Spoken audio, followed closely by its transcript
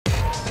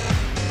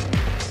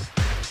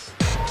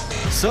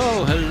So,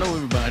 hello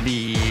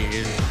everybody!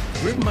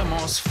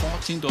 DrivenByMoss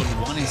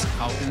 14.1 is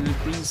out and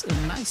it brings a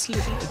nice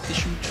little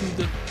addition to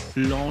the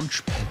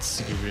Launchpad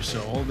series.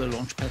 So all the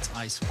Launchpads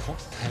I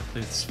support have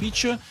this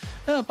feature,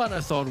 but I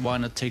thought why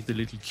not take the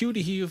little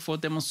cutie here for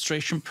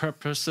demonstration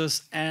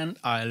purposes, and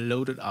I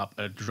loaded up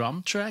a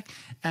drum track,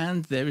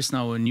 and there is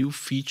now a new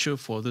feature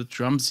for the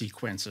drum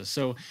sequencer.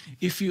 So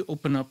if you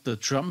open up the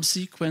drum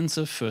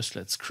sequencer, first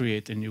let's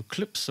create a new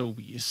clip so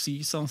we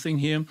see something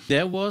here.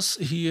 There was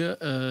here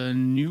a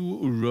new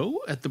row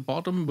at the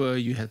bottom where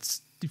you had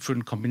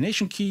different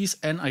combination keys,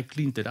 and I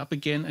cleaned it up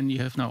again, and you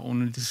have now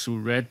only this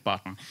red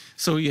button.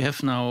 So you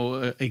have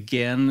now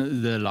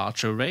again the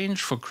larger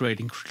range for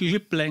creating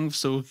clip length,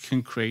 so you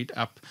can create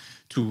up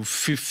to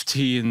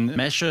 15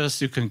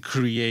 measures. You can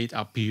create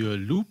up your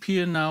loop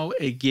here now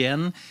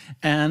again.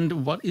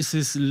 And what is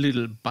this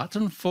little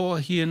button for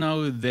here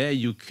now? There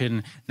you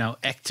can now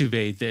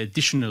activate the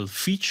additional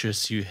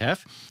features you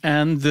have.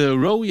 And the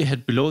row you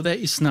had below there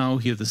is now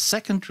here the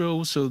second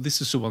row. So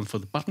this is the one for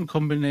the button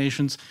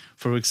combinations.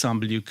 For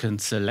example, you can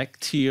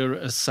select here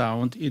a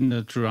sound in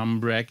the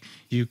drum rack.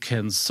 You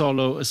can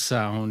solo a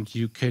sound,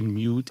 you can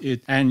mute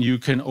it, and you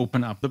can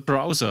open up the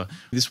browser.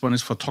 This one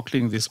is for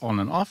toggling this on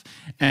and off.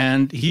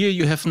 And here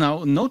you have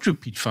now note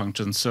repeat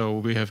function. So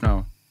we have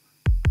now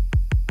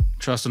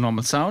just a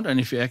normal sound, and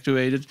if you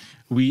activate it,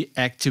 we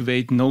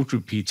activate note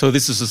repeat. So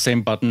this is the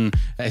same button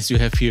as you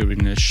have here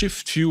in a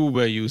shift view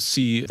where you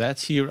see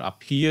that here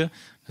up here.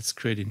 Let's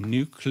create a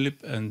new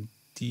clip and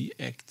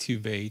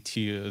deactivate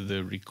here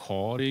the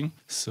recording.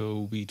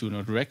 So we do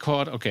not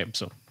record. Okay,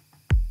 so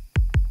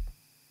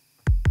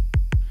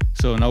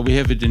now we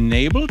have it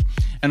enabled,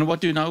 and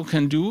what you now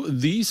can do,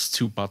 these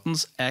two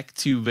buttons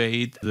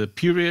activate the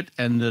period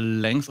and the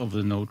length of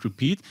the note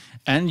repeat,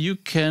 and you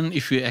can,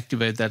 if you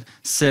activate that,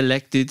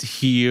 select it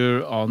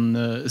here on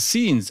the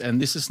scenes, and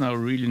this is now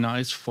really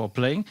nice for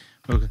playing.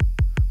 Okay.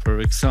 For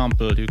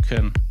example, you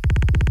can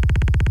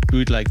do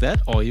it like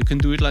that, or you can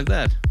do it like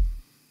that.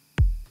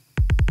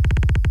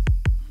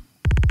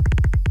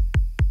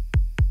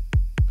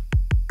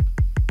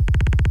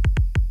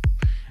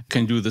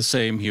 Can do the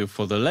same here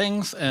for the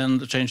length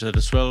and change that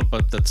as well,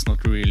 but that's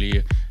not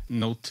really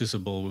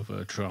noticeable with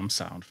a drum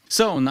sound.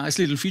 So nice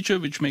little feature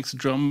which makes the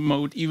drum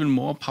mode even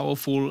more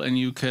powerful, and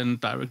you can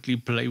directly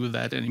play with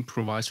that and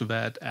improvise with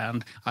that,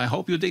 and I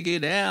hope you dig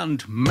it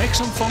and make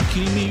some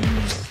funky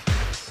music.